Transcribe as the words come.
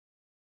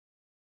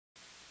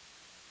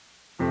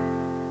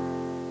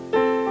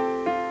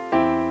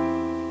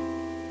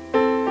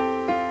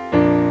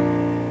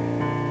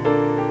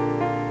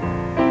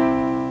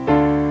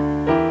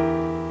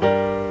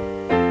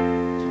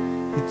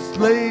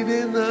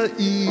the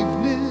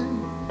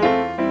evening,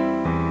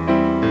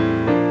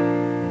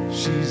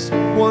 she's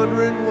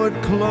wondering what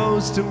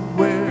clothes to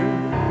wear.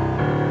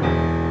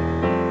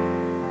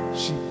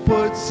 She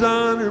puts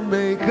on her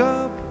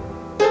makeup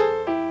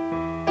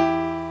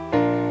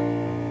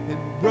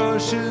and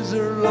brushes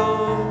her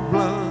long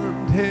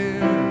blonde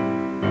hair.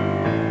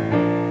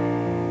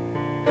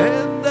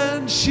 And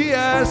then she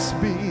asks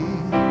me,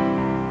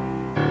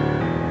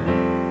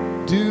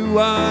 do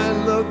I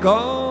look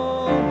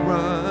all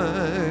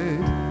right?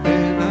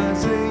 And I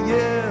say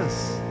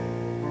yes,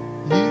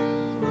 you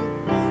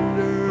look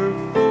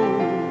wonderful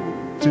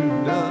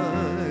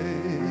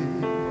tonight.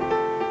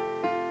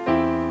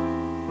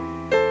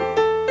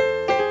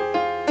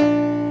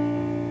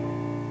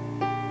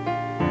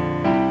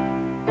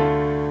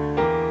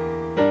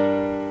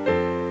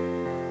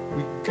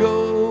 We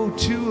go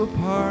to a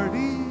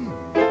party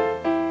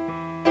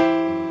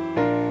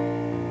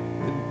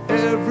and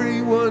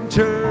everyone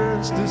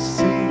turns to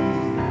see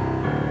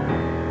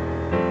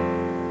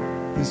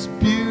this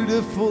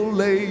beautiful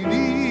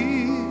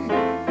lady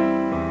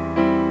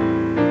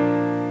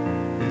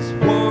is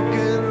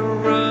walking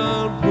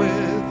around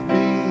with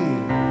me.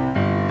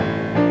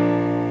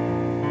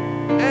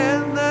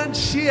 And then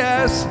she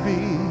asks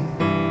me,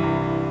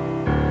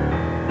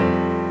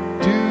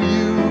 do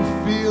you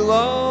feel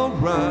all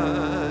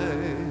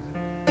right?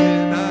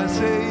 And I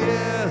say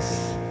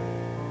yes,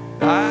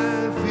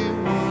 I feel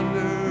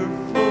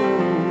wonderful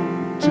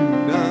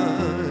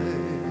tonight.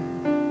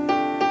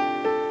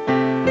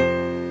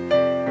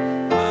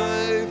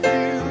 I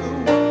feel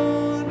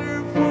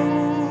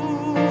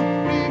wonderful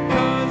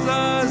because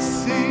I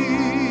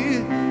see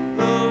the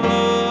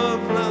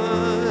love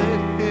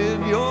light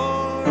in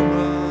your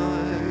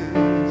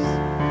eyes.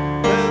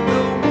 And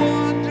the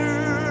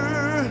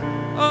wonder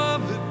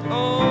of it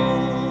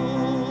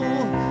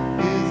all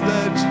is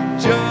that you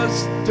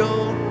just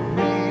don't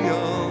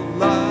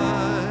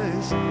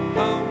realize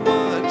how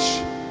much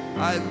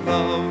I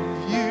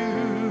love you.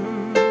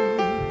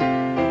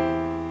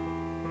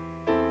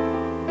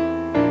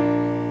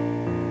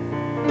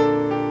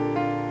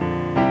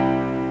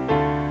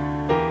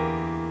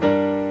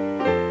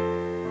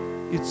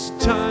 It's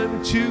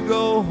time to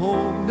go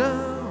home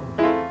now,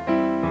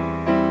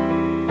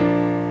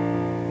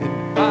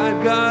 and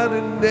I've got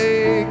an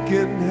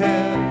aching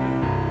head.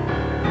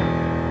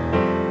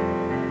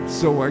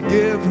 So I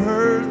give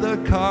her the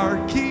car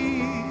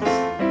keys,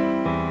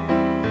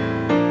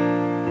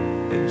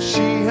 and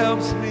she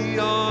helps me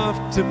off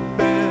to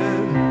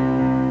bed.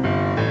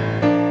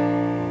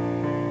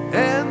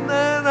 And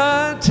then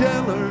I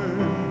tell her,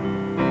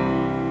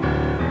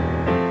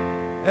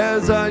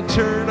 as I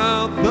turn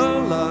out the